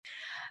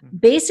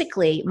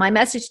Basically, my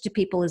message to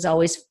people is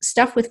always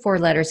stuff with 4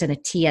 letters and a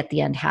T at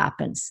the end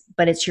happens,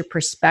 but it's your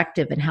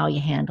perspective and how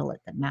you handle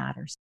it that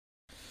matters.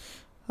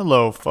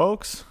 Hello,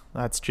 folks.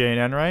 That's Jane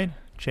Enright,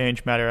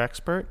 Change Matter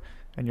Expert,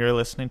 and you're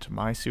listening to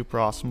My Super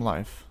Awesome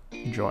Life.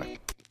 Enjoy.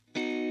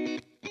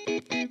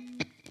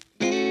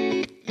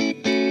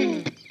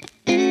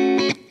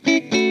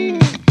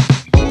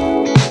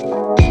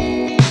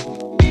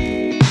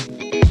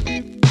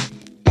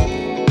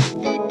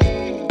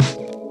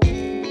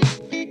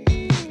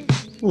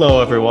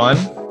 Hello, everyone.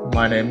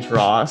 My name's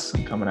Ross.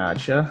 I'm coming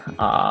at you.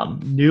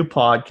 New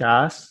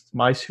podcast,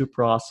 My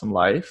Super Awesome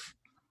Life.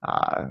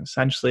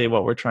 Essentially,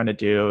 what we're trying to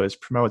do is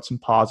promote some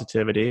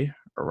positivity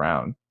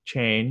around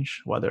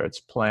change, whether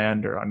it's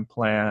planned or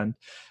unplanned,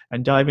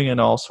 and diving in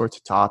all sorts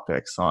of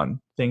topics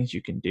on things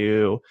you can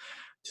do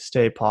to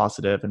stay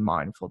positive and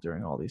mindful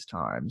during all these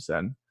times.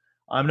 And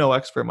I'm no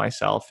expert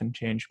myself in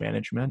change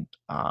management,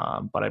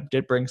 but I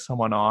did bring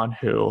someone on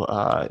who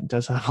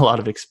does have a lot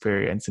of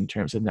experience in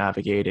terms of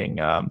navigating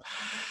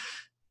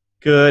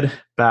good,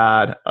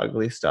 bad,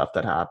 ugly stuff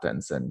that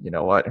happens. And you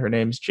know what? Her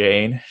name's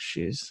Jane.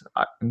 She's,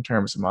 in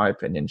terms of my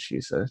opinion,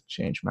 she's a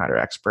change matter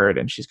expert,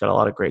 and she's got a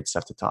lot of great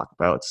stuff to talk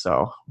about.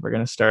 So we're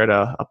going to start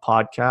a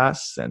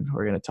podcast, and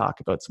we're going to talk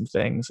about some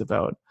things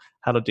about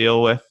how to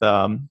deal with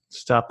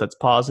stuff that's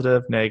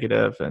positive,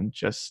 negative, and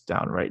just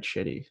downright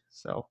shitty.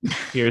 So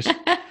here's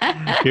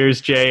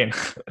Jane.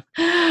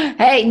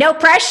 Hey, no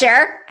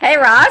pressure. Hey,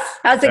 Ross,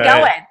 how's it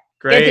going?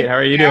 Great. How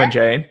are you doing,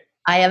 Jane?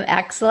 I am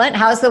excellent.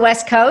 How's the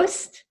West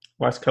Coast?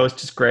 West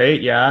Coast is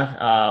great.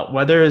 Yeah.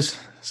 Weather is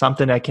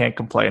something I can't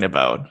complain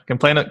about. Can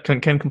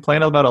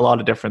complain about a lot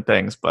of different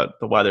things, but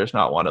the weather's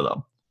not one of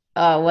them.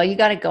 Oh, well, you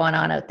got it going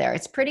on out there.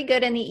 It's pretty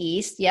good in the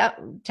east.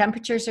 Yep.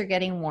 Temperatures are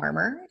getting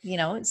warmer. You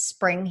know, it's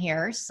spring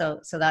here.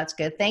 So that's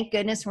good. Thank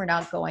goodness we're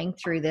not going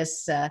through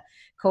this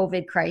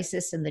COVID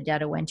crisis in the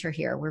dead of winter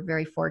here. We're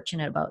very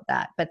fortunate about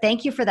that. But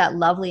thank you for that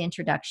lovely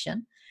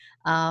introduction.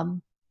 I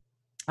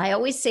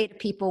always say to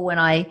people when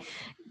I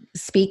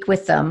speak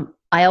with them,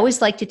 I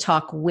always like to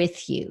talk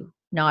with you,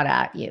 not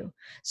at you.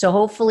 So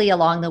hopefully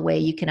along the way,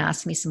 you can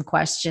ask me some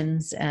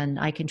questions and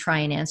I can try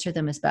and answer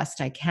them as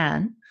best I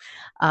can.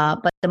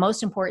 But the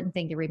most important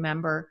thing to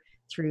remember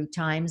through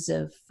times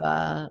of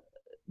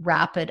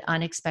rapid,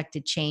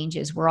 unexpected change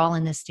is we're all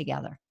in this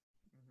together.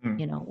 Mm-hmm.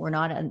 You know, we're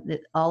not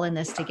all in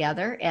this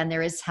together, and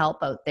there is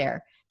help out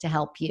there to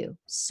help you.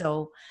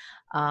 So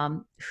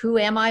who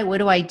am I? What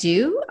do I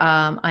do?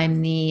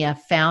 I'm the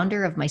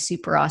founder of My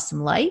Super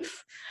Awesome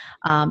Life.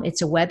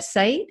 It's a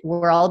website.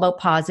 We're all about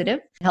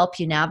positive, help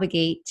you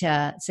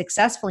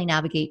successfully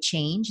navigate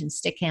change and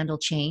stick handle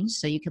change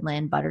so you can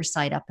land butter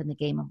side up in the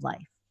game of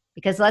life.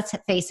 Because let's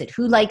face it,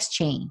 who likes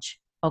change?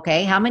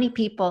 Okay. How many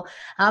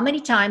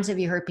times have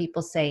you heard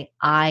people say,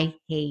 I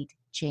hate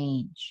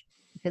change?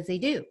 Because they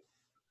do.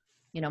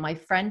 You know, my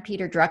friend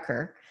Peter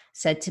Drucker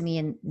said to me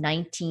in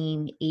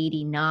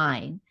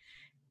 1989,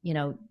 you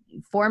know,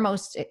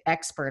 foremost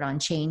expert on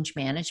change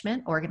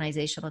management,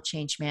 organizational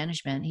change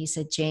management. He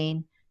said,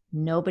 Jane,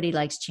 nobody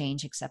likes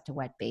change except a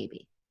wet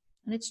baby.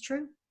 And it's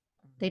true.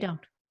 They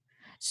don't.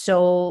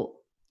 So,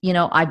 you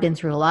know, I've been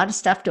through a lot of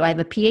stuff. Do I have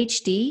a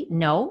PhD?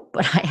 No,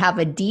 but I have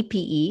a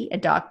DPE, a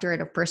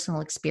doctorate of personal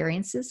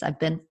experiences. I've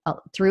been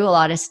through a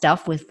lot of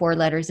stuff with 4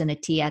 letters and a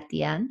T at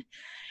the end.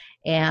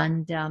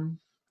 And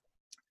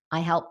I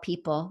help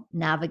people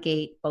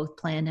navigate both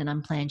planned and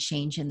unplanned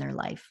change in their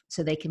life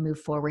so they can move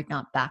forward,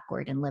 not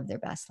backward, and live their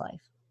best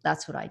life.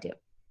 That's what I do.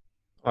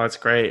 Well, that's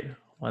great.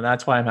 Well,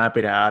 that's why I'm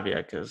happy to have you,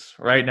 because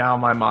right now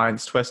my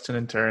mind's twisting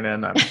and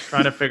turning. I'm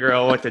trying to figure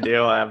out what to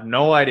do. I have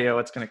no idea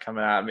what's going to come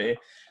at me.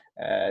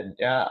 And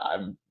yeah,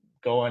 I'm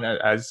going,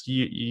 as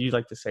you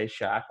like to say,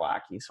 shack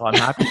wacky. So I'm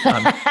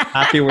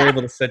happy we're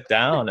able to sit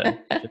down and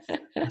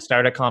just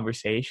start a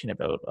conversation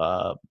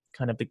about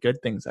kind of the good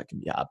things that can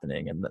be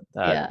happening, and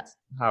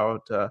how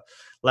to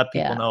let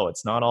people know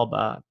it's not all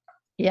bad.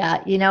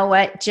 Yeah. You know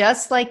what?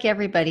 Just like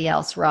everybody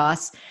else,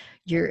 Ross,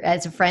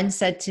 as a friend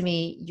said to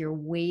me, you're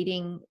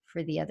waiting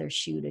for the other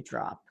shoe to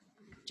drop,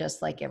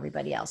 just like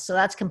everybody else. So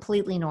that's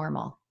completely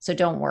normal. So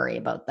don't worry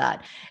about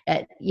that.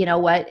 You know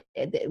what?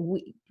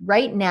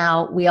 Right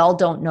now, we all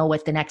don't know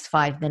what the next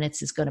 5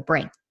 minutes is going to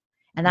bring.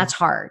 And that's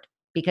hard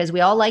because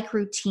we all like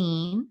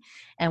routine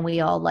and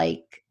we all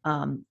like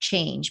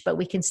change, but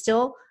we can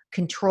still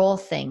control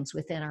things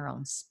within our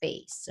own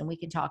space. And we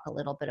can talk a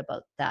little bit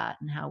about that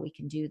and how we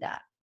can do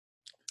that.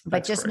 But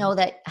That's just great. know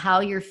that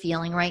how you're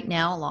feeling right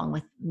now, along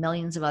with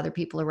millions of other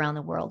people around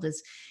the world,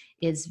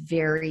 is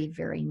very,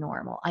 very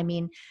normal. I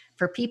mean,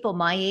 for people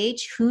my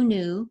age, who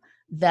knew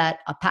that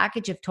a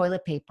package of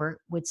toilet paper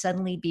would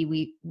suddenly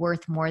be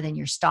worth more than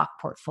your stock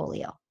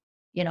portfolio?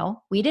 You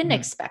know, we didn't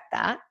expect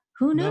that.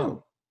 Who knew?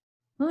 No.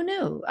 Who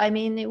knew? I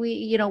mean,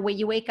 when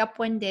you wake up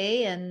one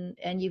day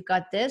and you've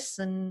got this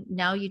and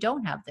now you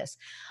don't have this.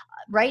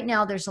 Right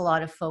now, there's a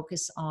lot of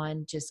focus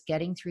on just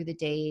getting through the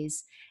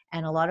days,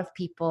 and a lot of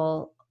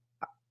people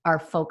are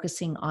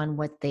focusing on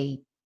what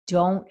they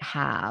don't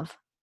have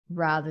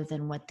rather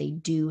than what they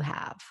do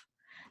have.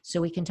 So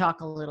we can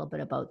talk a little bit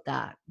about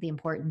that, the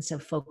importance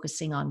of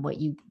focusing on what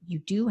you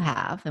do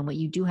have and what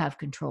you do have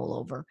control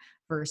over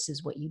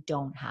versus what you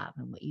don't have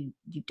and what you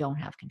don't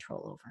have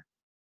control over.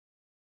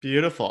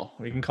 Beautiful.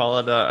 We can call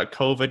it a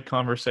COVID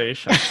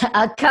conversation.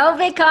 A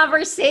COVID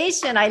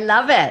conversation. I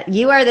love it.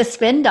 You are the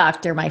spin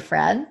doctor, my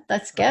friend.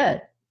 That's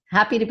good.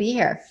 Happy to be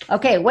here.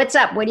 Okay, what's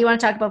up? What do you want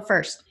to talk about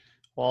first?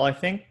 Well, I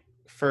think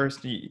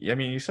first,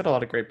 you said a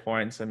lot of great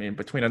points. I mean,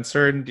 between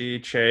uncertainty,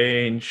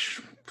 change,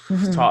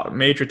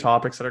 major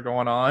topics that are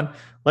going on,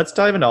 let's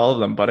dive into all of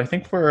them. But I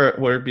think where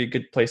it'd be a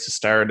good place to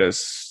start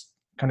is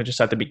kind of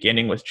just at the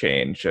beginning with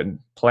change and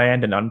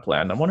planned and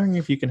unplanned. I'm wondering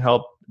if you can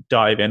help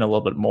dive in a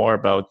little bit more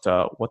about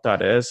what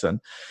that is and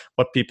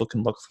what people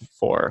can look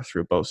for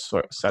through both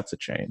sets of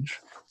change.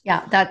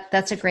 Yeah,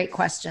 that's a great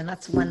question.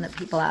 That's one that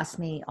people ask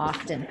me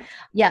often.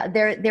 Yeah,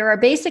 there are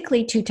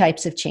basically two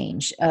types of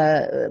change,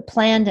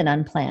 planned and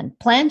unplanned.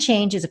 Planned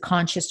change is a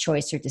conscious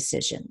choice or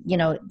decision.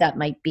 That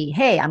might be,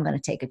 hey, I'm going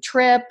to take a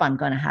trip. I'm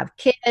going to have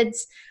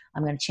kids.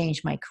 I'm going to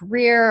change my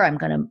career. I'm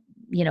going to,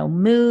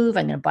 move.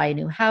 I'm going to buy a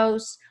new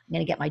house. I'm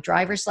going to get my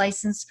driver's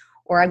license,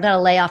 or I'm going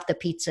to lay off the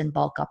pizza and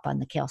bulk up on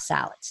the kale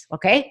salads.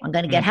 Okay. I'm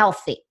going to get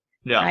healthy.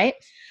 Yeah. Right.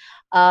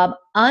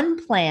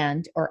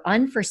 Unplanned or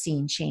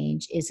unforeseen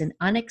change is an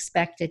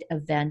unexpected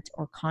event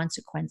or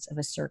consequence of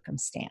a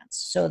circumstance.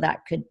 So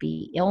that could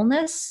be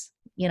illness,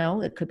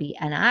 it could be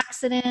an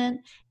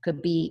accident,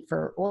 could be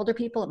for older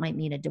people, it might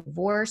mean a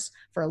divorce.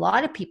 For a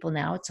lot of people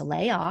now, it's a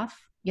layoff,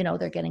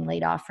 they're getting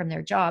laid off from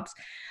their jobs.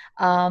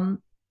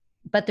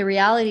 But the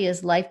reality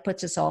is life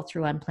puts us all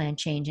through unplanned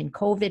change, and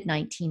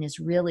COVID-19 is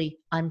really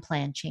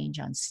unplanned change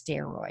on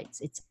steroids.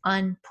 It's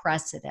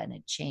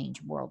unprecedented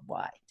change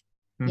worldwide.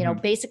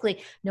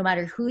 Basically, no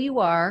matter who you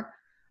are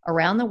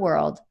around the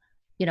world,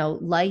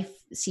 life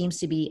seems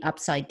to be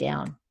upside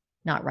down,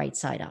 not right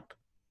side up.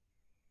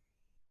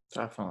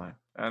 Definitely.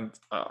 And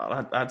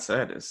that's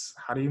it, is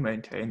how do you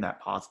maintain that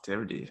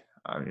positivity?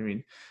 I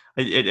mean,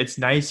 it's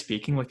nice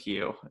speaking with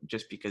you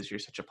just because you're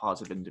such a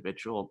positive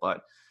individual,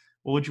 but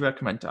what would you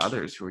recommend to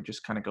others who are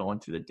just kind of going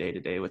through the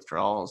day-to-day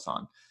withdrawals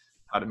on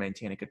how to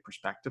maintain a good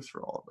perspective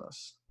through all of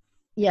this?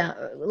 Yeah,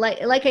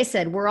 like I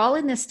said, we're all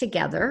in this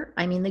together.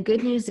 I mean, the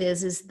good news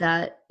is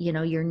that,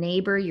 your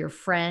neighbor, your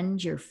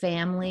friend, your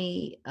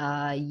family,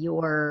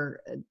 your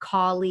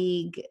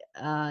colleague,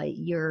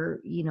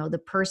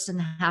 the person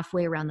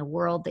halfway around the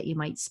world that you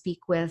might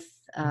speak with,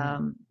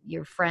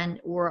 your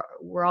friend,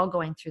 we're all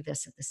going through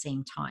this at the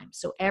same time.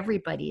 So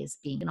everybody is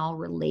can all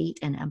relate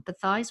and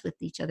empathize with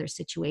each other's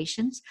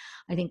situations.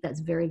 I think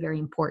that's very, very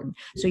important.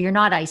 So you're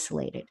not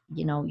isolated,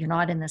 you're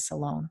not in this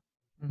alone.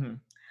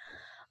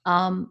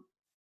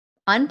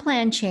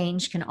 Unplanned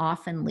change can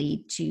often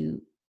lead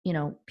to,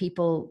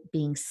 people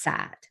being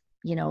sad,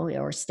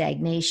 or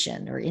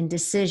stagnation or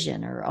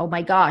indecision or, oh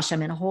my gosh,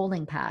 I'm in a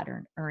holding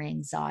pattern, or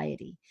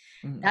anxiety.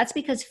 That's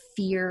because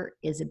fear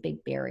is a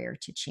big barrier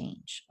to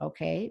change.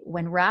 Okay.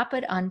 When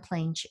rapid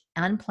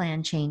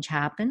unplanned change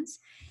happens,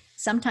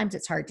 sometimes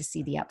it's hard to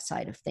see the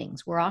upside of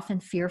things. We're often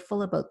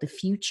fearful about the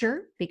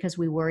future because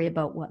we worry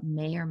about what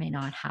may or may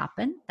not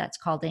happen. That's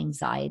called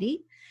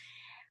anxiety.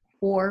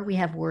 Or we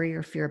have worry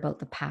or fear about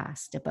the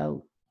past,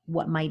 about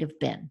what might have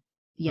been,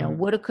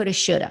 woulda, coulda,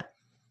 shoulda.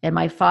 And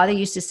my father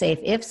used to say, if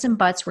ifs and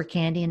buts were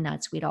candy and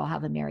nuts, we'd all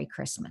have a Merry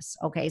Christmas.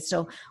 Okay.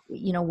 So,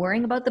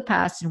 worrying about the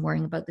past and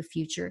worrying about the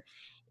future,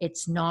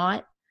 it's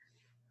not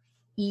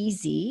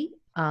easy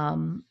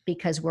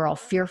because we're all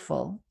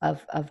fearful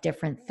of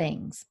different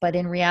things. But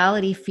in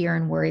reality, fear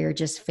and worry are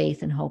just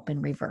faith and hope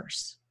in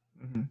reverse.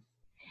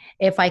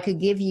 If I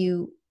could give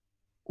you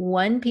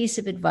one piece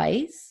of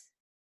advice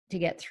to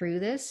get through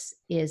this,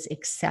 is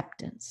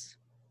acceptance.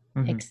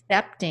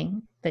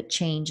 Accepting that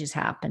change is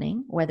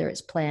happening, whether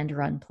it's planned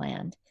or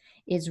unplanned,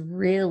 is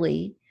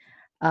really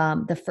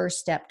the first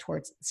step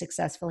towards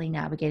successfully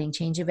navigating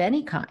change of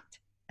any kind,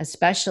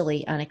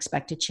 especially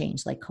unexpected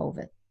change like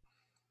COVID.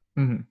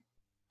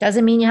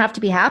 Doesn't mean you have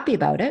to be happy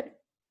about it,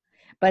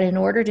 but in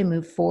order to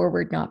move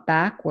forward, not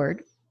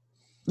backward,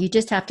 you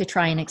just have to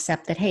try and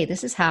accept that, hey,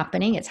 this is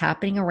happening. It's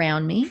happening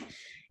around me.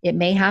 It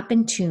may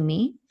happen to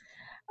me.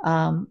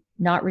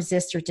 Not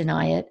resist or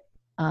deny it.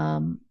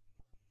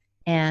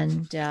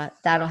 And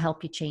that'll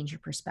help you change your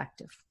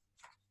perspective.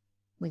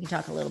 We can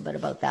talk a little bit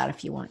about that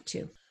if you want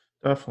to.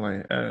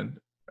 Definitely. And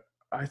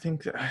I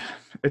think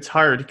it's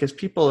hard because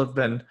people have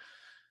been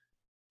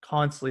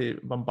constantly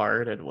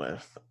bombarded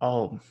with,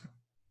 oh,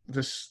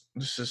 this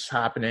is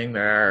happening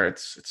there.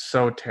 It's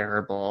so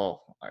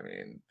terrible. I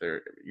mean,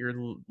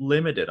 you're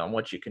limited on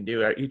what you can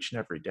do each and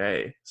every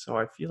day. So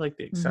I feel like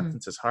the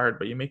acceptance is hard,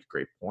 but you make a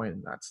great point,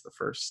 and that's the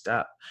first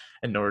step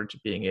in order to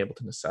being able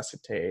to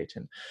necessitate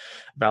and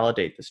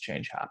validate this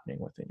change happening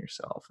within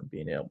yourself and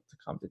being able to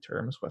come to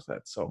terms with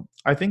it. So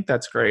I think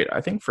that's great.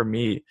 I think for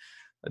me,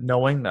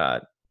 knowing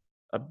that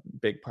a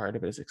big part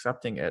of it is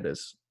accepting it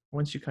is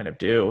once you kind of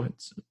do,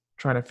 it's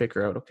trying to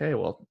figure out, okay,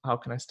 well, how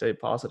can I stay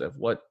positive?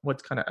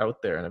 What's kind of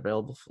out there and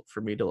available for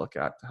me to look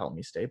at to help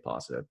me stay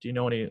positive? Do you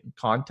know any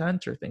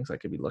content or things I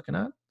could be looking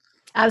at?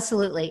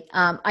 Absolutely.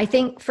 I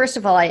think, first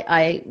of all,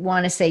 I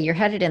want to say you're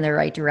headed in the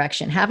right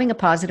direction. Having a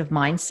positive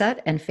mindset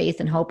and faith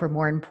and hope are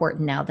more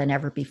important now than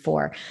ever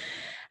before.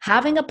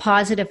 Having a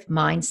positive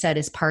mindset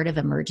is part of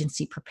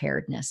emergency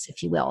preparedness,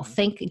 if you will.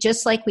 Think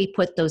just like we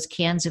put those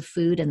cans of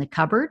food in the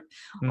cupboard,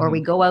 or we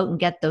Hmm. go out and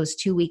get those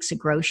 2 weeks of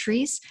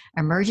groceries.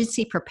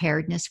 Emergency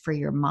preparedness for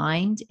your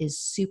mind is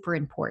super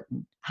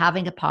important.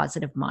 Having a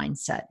positive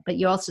mindset. But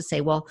you also say,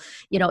 well,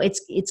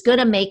 it's going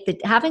to make the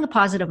having a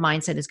positive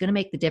mindset is going to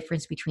make the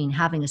difference between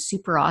having a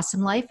super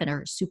awesome life and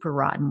a super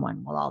rotten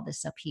one while all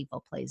this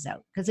upheaval plays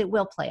out, because it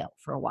will play out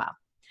for a while.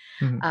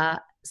 Hmm. uh,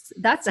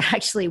 that's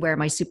actually where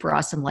my super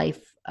awesome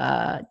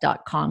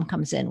life.com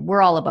comes in.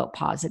 We're all about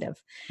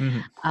positive. Hmm.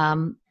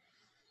 um,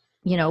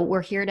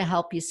 we're here to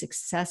help you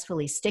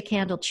successfully stick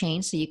handle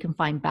change so you can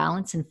find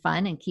balance and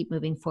fun and keep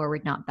moving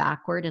forward, not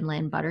backward, and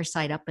land butter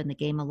side up in the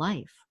game of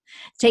life.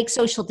 Take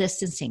social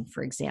distancing,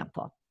 for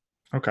example.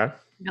 Okay.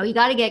 You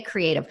got to get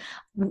creative.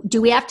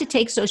 Do we have to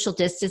take social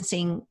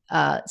distancing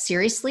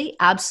seriously?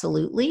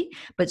 Absolutely.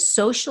 But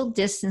social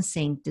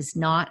distancing does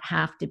not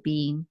have to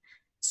be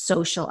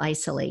social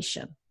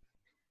isolation.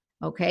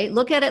 Okay.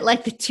 Look at it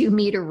like the 2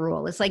 meter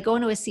rule. It's like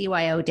going to a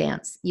CYO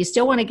dance. You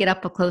still want to get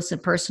up close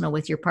and personal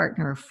with your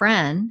partner or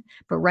friend,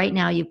 but right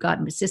now you've got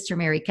Sister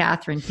Mary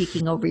Catherine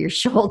peeking over your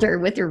shoulder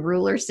with her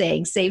ruler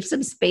saying, save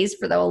some space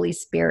for the Holy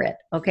Spirit.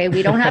 Okay.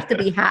 We don't have to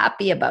be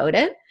happy about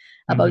it,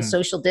 about Hmm.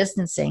 social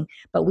distancing,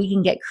 but we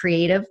can get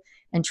creative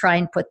and try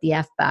and put the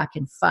F back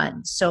in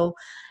fun. So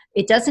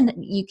it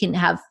doesn't, you can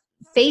have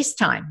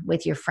FaceTime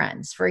with your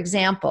friends. For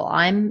example,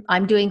 I'm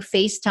doing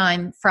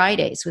FaceTime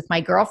Fridays with my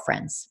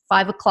girlfriends,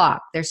 5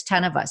 o'clock. There's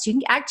 10 of us. You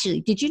can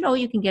actually, did you know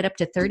you can get up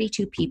to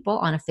 32 people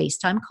on a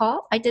FaceTime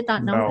call? I did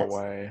not know No this.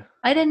 way.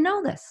 I didn't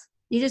know this.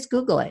 You just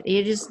Google it.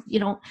 You just,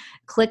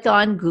 click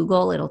on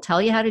Google. It'll tell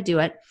you how to do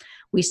it.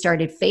 We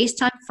started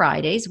FaceTime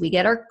Fridays. We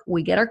get our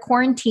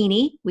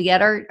quarantini. We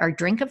get our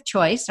drink of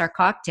choice, our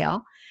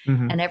cocktail.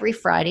 Hmm. And every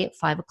Friday at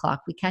 5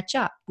 o'clock, we catch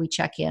up. We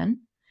check in.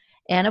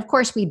 And of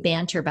course, we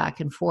banter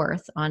back and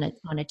forth on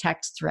a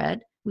text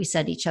thread. We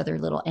send each other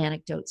little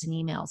anecdotes and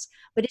emails,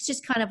 but it's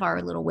just kind of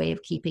our little way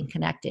of keeping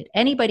connected.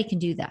 Anybody can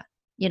do that.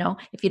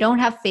 If you don't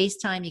have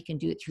FaceTime, you can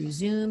do it through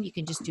Zoom. You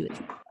can just do it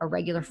through a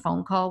regular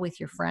phone call with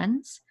your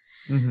friends.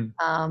 Hmm.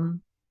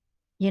 Um,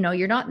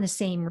 you're not in the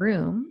same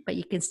room, but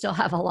you can still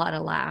have a lot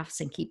of laughs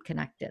and keep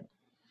connected.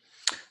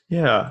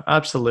 Yeah,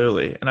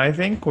 absolutely. And I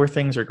think where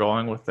things are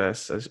going with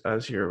this,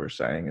 as you were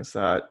saying, is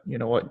that, you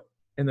know what,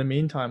 in the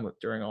meantime,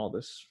 during all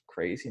this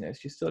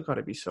craziness, you still got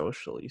to be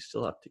social. You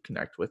still have to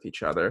connect with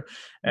each other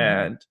Mm-hmm.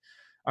 and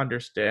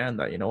understand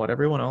that, you know what,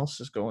 everyone else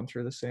is going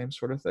through the same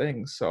sort of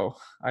things. So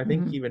I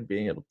think Mm-hmm. even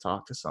being able to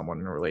talk to someone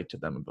and relate to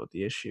them about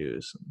the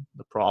issues and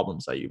the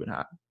problems that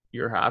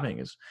you're having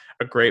is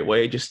a great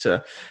way just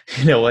to,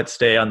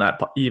 stay on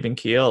that even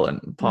keel and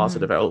Mm-hmm.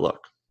 positive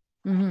outlook.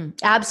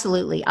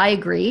 Absolutely. I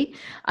agree.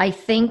 I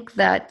think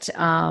that,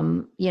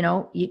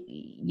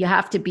 you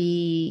have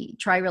to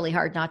try really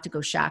hard not to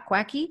go shack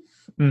wacky.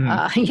 Hmm.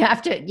 You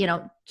have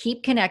to,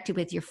 keep connected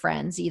with your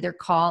friends, either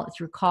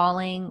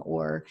calling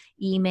or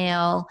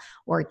email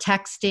or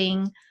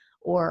texting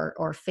or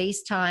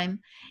FaceTime,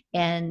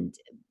 and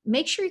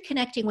make sure you're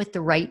connecting with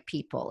the right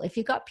people. If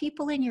you've got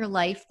people in your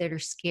life that are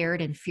scared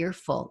and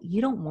fearful,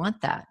 you don't want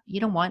that. You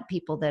don't want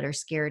people that are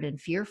scared and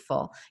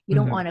fearful. You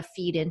don't Hmm. want to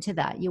feed into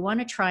that. You want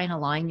to try and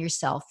align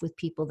yourself with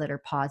people that are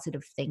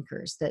positive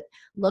thinkers, that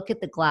look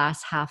at the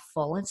glass half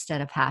full instead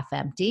of half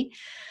empty.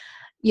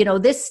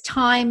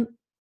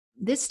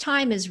 This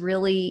time is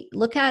really,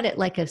 look at it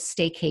like a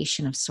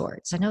staycation of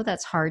sorts. I know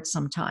that's hard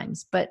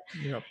sometimes, but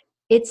Yep.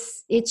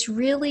 it's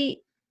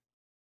really,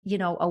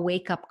 a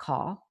wake up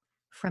call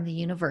from the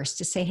universe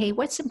to say, hey,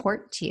 what's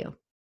important to you?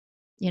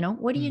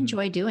 What do you Hmm.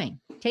 enjoy doing?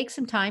 Take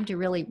some time to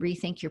really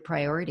rethink your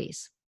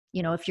priorities.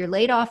 If you're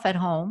laid off at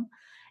home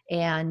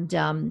and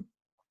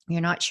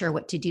you're not sure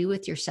what to do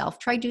with yourself,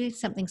 try doing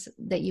something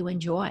that you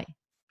enjoy.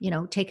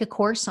 Take a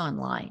course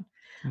online,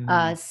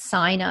 Hmm.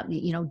 sign up,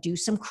 do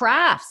some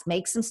crafts,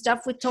 make some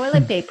stuff with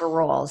toilet paper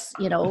rolls,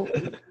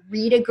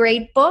 read a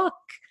great book,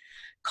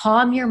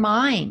 calm your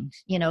mind,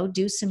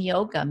 do some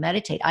yoga,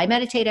 meditate. I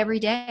meditate every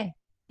day.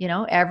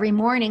 Every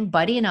morning,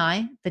 Buddy and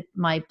I,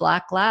 my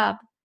black lab,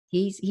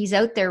 he's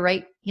out there,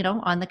 right,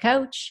 on the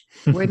couch.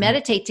 We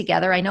meditate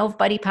together. I know if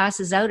Buddy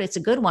passes out, it's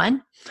a good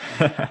one,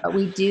 but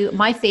we do.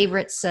 My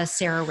favorite's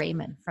Sarah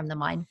Raymond from the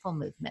Mindful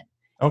Movement,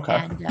 Okay.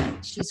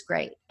 and she's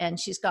great. And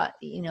she's got,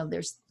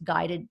 there's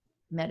guided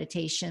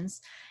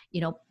meditations,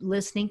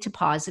 listening to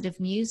positive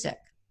music,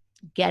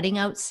 getting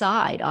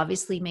outside,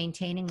 obviously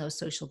maintaining those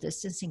social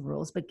distancing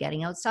rules, but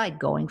getting outside,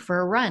 going for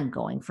a run,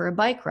 going for a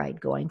bike ride,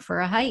 going for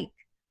a hike,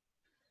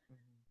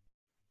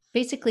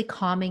 basically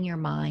calming your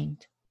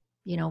mind,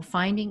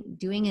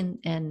 doing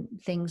and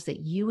things that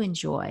you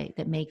enjoy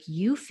that make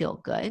you feel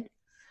good.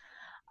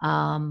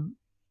 Um,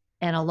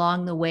 and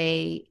along the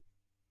way,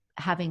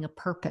 having a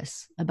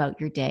purpose about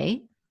your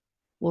day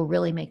will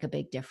really make a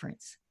big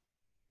difference.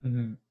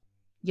 Hmm.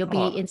 You'll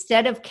Oh, be,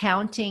 instead of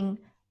counting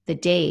the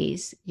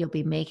days, you'll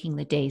be making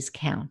the days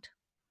count.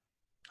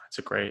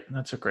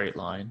 That's a great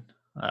line.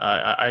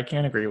 I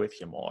can't agree with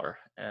you more.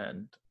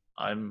 And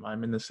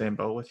I'm in the same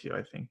boat with you.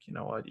 I think, you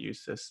know what,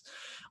 use this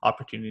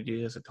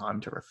opportunity as a time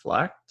to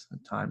reflect, a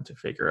time to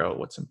figure out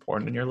what's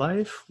important in your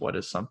life, what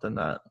is something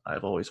that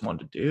I've always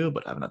wanted to do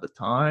but haven't had the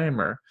time.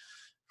 Or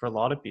for a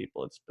lot of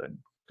people, it's been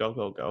go,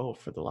 go, go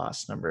for the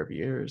last number of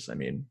years. I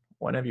mean,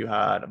 when have you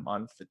had a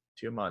month,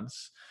 2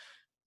 months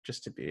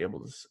just to be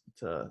able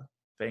to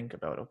think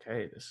about,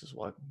 okay, this is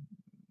what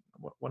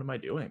am I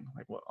doing?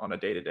 Like, what on a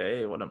day to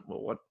day?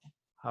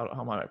 How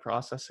am I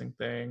processing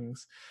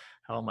things?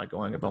 How am I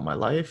going about my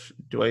life?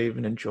 Do I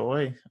even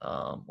enjoy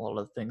all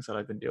of the things that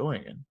I've been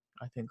doing? And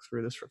I think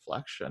through this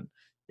reflection,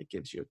 it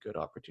gives you a good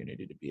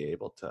opportunity to be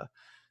able to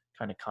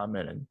kind of come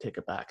in and take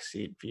a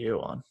backseat view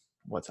on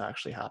what's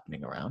actually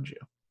happening around you.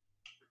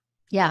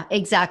 Yeah,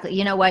 exactly.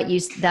 You know what?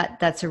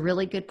 That's a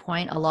really good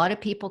point. A lot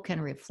of people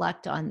can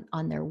reflect on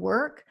their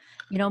work.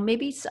 You know,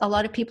 maybe a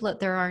lot of people out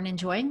there aren't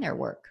enjoying their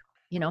work.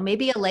 You know,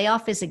 maybe a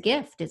layoff is a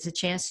gift. It's a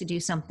chance to do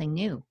something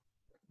new.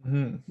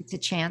 Mm-hmm. It's a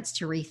chance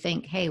to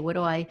rethink, hey, what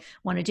do I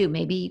want to do?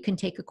 Maybe you can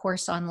take a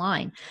course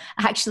online.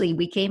 Actually,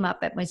 we came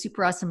up at my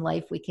Super Awesome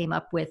Life, we came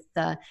up with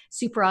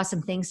super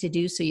awesome things to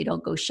do so you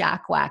don't go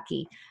shack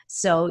wacky.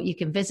 So you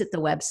can visit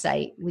the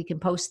website. We can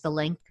post the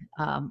link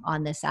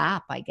on this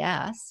app, I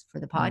guess,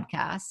 for the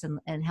podcast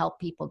and help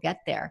people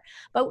get there.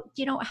 But,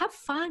 you know, have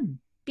fun,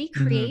 be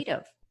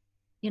creative,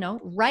 you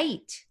know,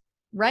 write,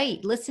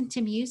 listen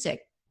to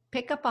music,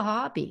 pick up a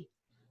hobby,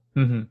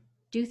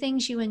 do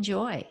things you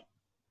enjoy.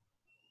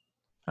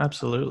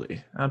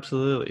 Absolutely.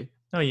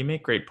 No, you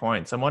make great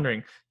points. I'm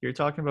wondering, you're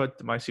talking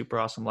about my Super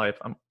Awesome Life.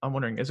 I'm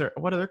wondering,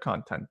 what other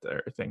content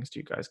or things do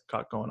you guys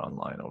got going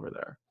online over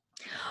there?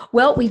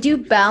 Well, we do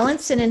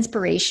balance and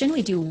inspiration.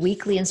 We do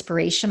weekly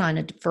inspiration on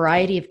a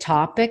variety of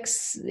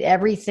topics,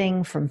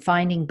 everything from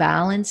finding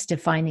balance to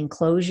finding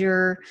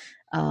closure,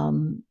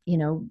 you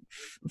know,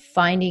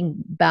 finding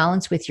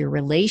balance with your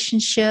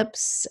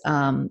relationships,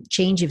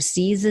 change of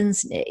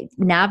seasons,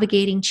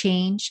 navigating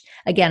change.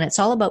 Again, it's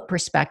all about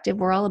perspective.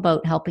 We're all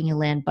about helping you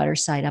land butter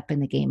side up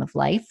in the game of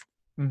life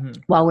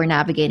while we're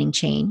navigating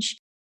change.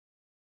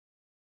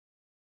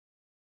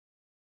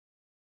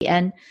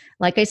 And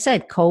like I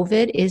said,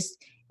 COVID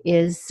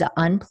is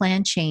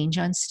unplanned change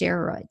on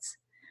steroids.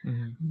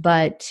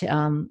 But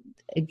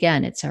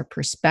again, it's our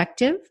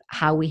perspective,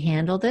 how we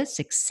handle this,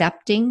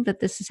 accepting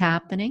that this is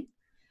happening,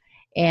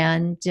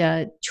 and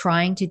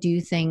trying to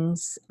do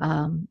things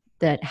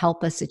that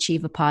help us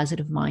achieve a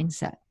positive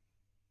mindset.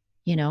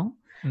 You know,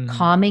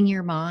 calming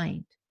your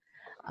mind,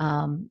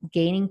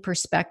 gaining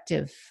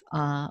perspective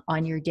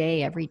on your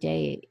day every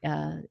day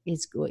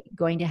is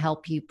going to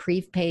help you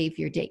pre-pave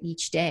your day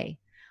each day.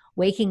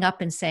 Waking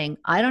up and saying,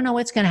 I don't know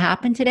what's going to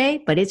happen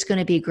today, but it's going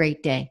to be a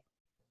great day.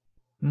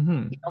 You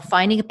know,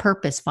 finding a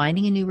purpose,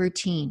 finding a new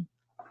routine,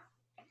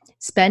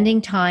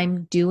 spending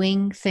time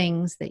doing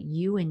things that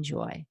you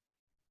enjoy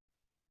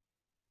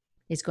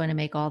is going to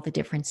make all the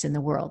difference in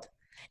the world.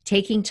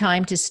 Taking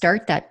time to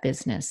start that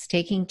business,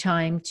 taking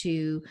time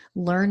to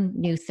learn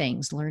new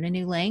things, learn a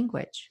new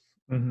language.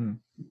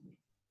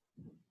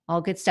 All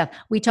good stuff.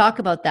 We talk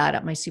about that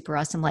at my Super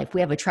Awesome Life.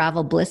 We have a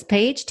travel bliss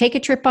page. Take a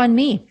trip on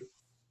me.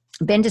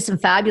 Been to some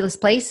fabulous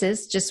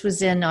places. Just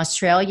was in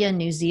Australia,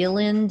 New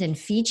Zealand, and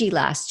Fiji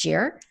last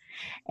year.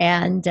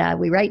 And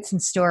we write some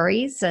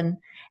stories and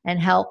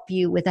help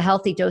you with a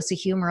healthy dose of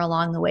humor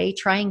along the way.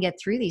 Try and get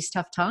through these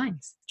tough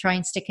times. Try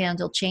and stick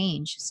handle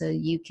change so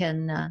you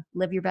can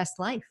live your best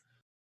life.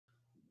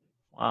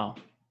 Wow,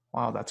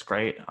 that's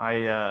great.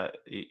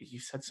 You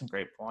said some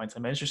great points.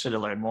 I'm interested to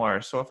learn more.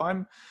 So if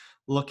I'm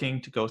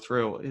looking to go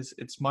through,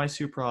 it's my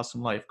Super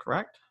Awesome Life,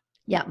 correct?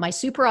 Yeah,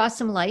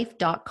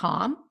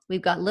 mysuperawesomelife.com.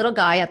 We've got little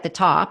guy at the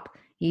top.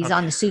 He's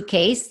on the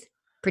suitcase,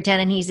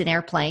 pretending he's an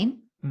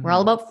airplane. We're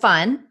all about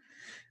fun,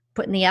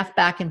 putting the F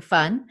back in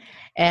fun.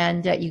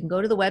 And you can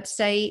go to the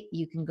website.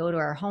 You can go to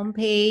our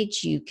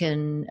homepage. You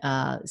can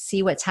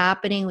see what's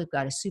happening. We've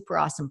got a super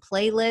awesome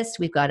playlist.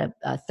 We've got a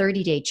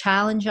 30-day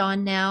challenge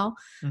on now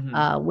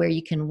where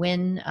you can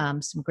win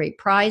some great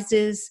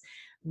prizes.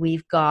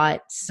 We've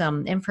got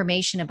some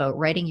information about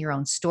writing your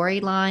own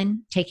storyline,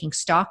 taking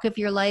stock of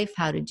your life,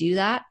 how to do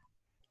that,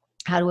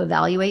 how to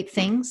evaluate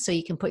things so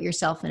you can put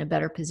yourself in a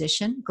better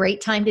position.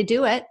 Great time to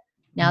do it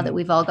now that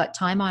we've all got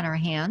time on our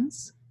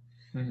hands.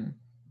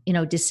 You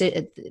know,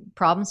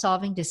 problem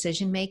solving,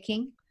 decision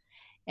making.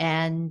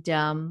 And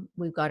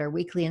we've got our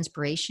weekly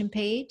inspiration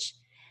page.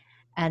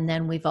 And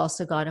then we've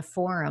also got a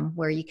forum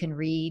where you can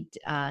read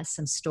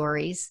some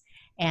stories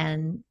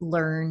and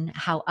learn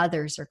how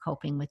others are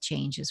coping with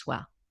change as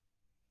well.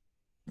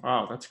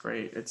 Wow, that's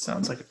great. It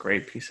sounds like a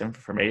great piece of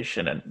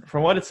information. And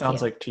from what it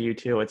sounds like to you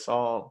too, it's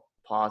all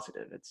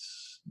positive.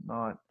 It's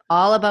not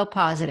all about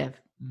positive.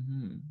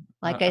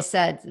 Like I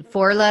said,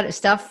 4-letter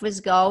stuff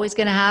was always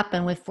going to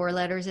happen with 4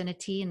 letters and a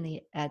T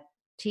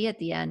at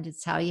the end.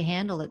 It's how you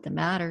handle it that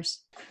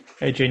matters.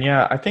 Hey, Jane,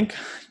 yeah, I think,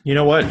 you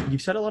know what?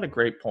 You've said a lot of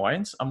great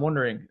points. I'm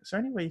wondering, is there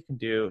any way you can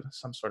do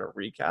some sort of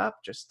recap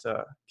just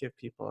to give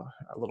people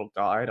a little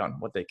guide on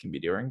what they can be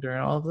doing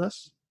during all of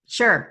this?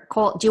 Sure.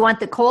 Cole, do you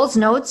want the Coles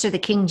Notes or the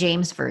King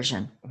James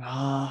version?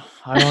 I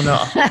don't know.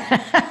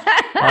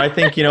 I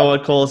think you know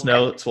what, Coles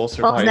Notes will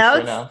survive Coles Notes?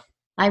 for now.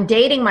 I'm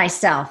dating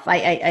myself.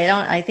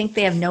 I think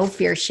they have No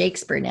Fear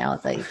Shakespeare now.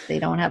 They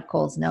don't have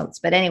Coles Notes.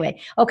 But anyway,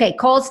 okay,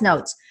 Coles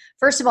Notes.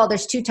 First of all,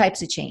 there's two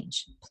types of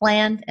change: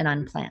 planned and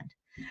unplanned.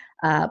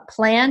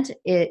 Planned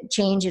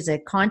change is a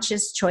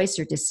conscious choice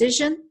or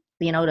decision,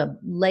 to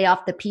lay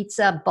off the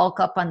pizza, bulk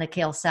up on the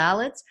kale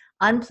salads.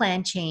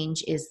 Unplanned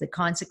change is the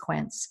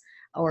consequence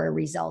or a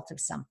result of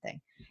something.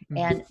 Mm-hmm.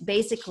 And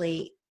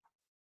basically,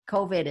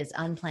 COVID is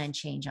unplanned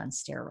change on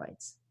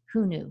steroids.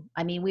 Who knew?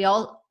 I mean, we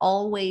all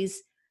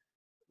always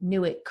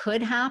knew it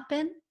could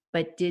happen,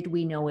 but did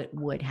we know it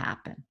would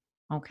happen?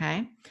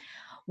 Okay.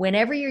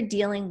 Whenever you're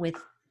dealing with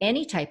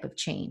any type of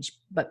change,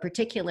 but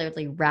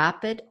particularly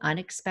rapid,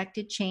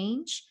 unexpected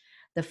change,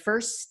 the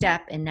first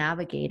step in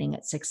navigating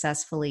it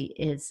successfully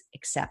is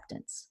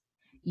acceptance.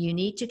 You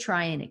need to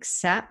try and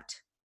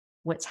accept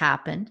what's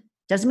happened.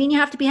 Doesn't mean you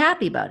have to be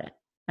happy about it.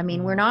 I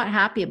mean, we're not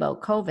happy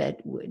about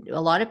COVID. A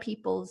lot of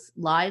people's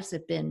lives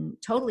have been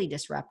totally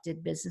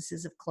disrupted.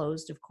 Businesses have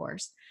closed, of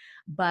course.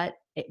 But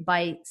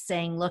by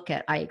saying, look,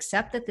 I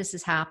accept that this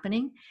is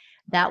happening,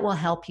 that will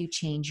help you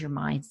change your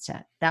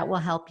mindset. That will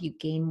help you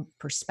gain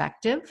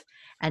perspective,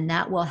 and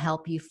that will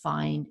help you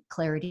find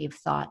clarity of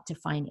thought to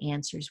find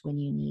answers when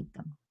you need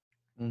them.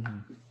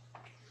 Mm-hmm.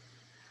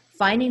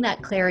 Finding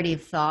that clarity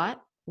of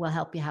thought will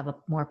help you have a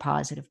more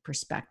positive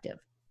perspective.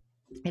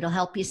 It'll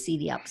help you see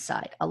the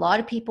upside. A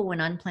lot of people,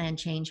 when unplanned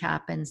change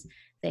happens,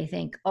 they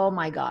think, oh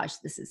my gosh,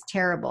 this is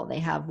terrible. They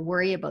have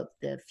worry about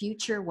the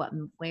future, what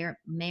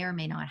may or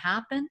may not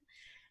happen.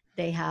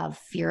 They have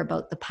fear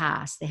about the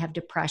past. They have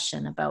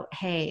depression about,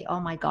 hey, oh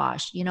my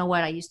gosh, you know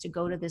what? I used to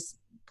go to this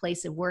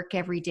place of work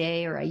every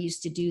day, or I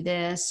used to do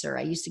this, or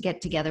I used to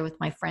get together with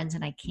my friends,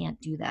 and I can't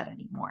do that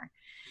anymore.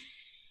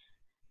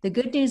 The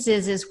good news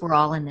is we're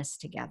all in this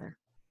together.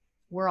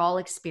 We're all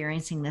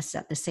experiencing this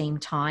at the same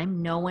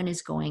time. No one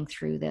is going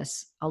through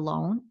this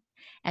alone.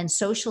 And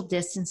social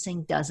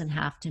distancing doesn't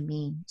have to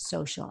mean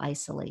social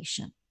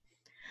isolation.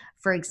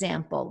 For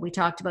example, we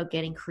talked about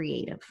getting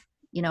creative.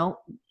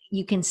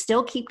 You can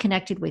still keep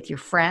connected with your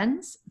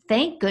friends.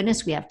 Thank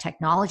goodness we have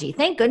technology.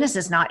 Thank goodness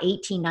it's not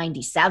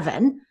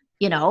 1897,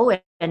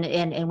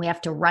 and we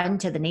have to run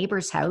to the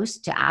neighbor's house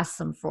to ask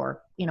them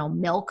for,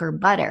 milk or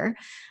butter.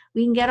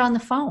 We can get on the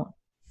phone.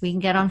 We can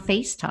get on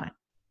FaceTime.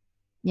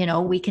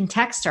 We can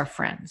text our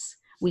friends.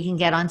 We can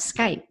get on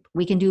Skype.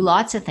 We can do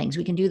lots of things.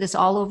 We can do this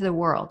all over the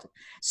world.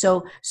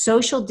 So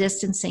social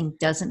distancing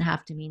doesn't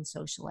have to mean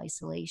social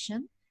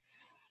isolation.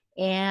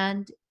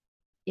 And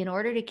in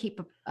order to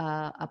keep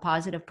a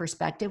positive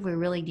perspective, we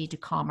really need to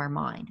calm our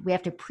mind. We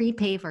have to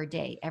pre-pave our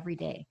day every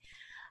day.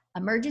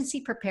 Emergency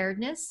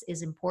preparedness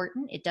is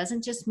important. It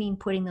doesn't just mean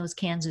putting those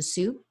cans of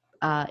soup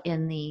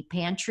in the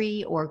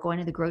pantry or going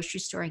to the grocery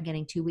store and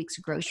getting 2 weeks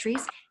of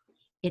groceries.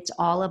 It's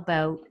all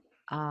about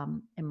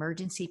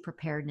emergency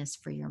preparedness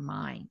for your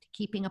mind,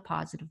 keeping a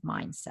positive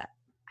mindset.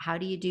 How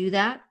do you do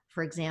that?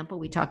 For example,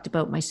 we talked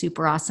about My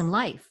Super Awesome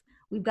Life.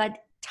 We've got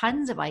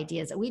tons of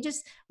ideas. We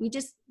just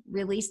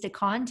released a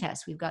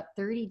contest. We've got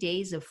 30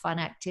 days of fun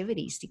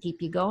activities to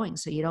keep you going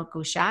so you don't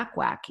go shack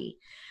wacky.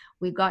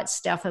 We've got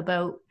stuff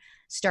about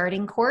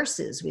starting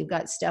courses. We've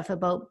got stuff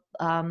about,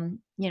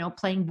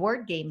 playing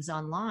board games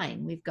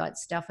online. We've got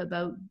stuff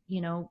about,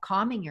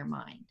 calming your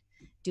mind,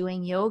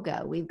 doing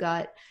yoga. We've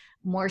got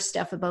more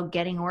stuff about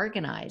getting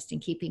organized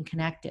and keeping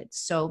connected.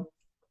 So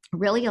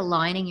really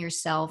aligning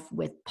yourself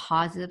with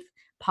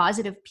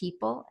positive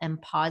people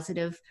and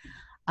positive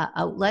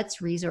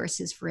outlets,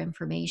 resources for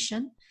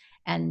information,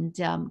 and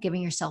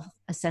giving yourself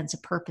a sense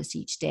of purpose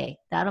each day.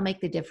 That'll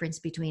make the difference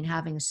between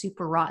having a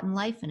super rotten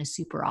life and a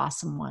super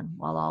awesome one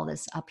while all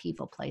this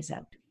upheaval plays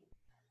out.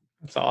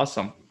 That's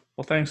awesome.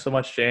 Well, thanks so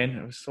much, Jane.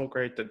 It was so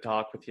great to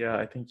talk with you.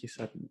 I think you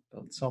said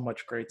so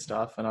much great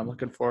stuff, and I'm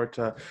looking forward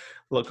to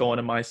going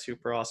into My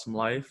Super Awesome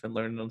Life and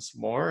learning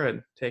some more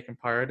and taking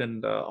part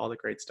in all the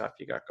great stuff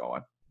you got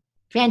going.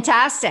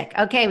 Fantastic.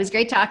 Okay, it was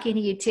great talking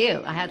to you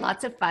too. I had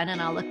lots of fun,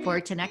 and I'll look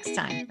forward to next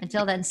time.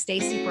 Until then, stay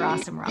super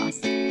awesome, Ross.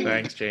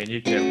 Thanks, Jane.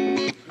 You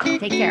too.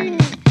 Take care.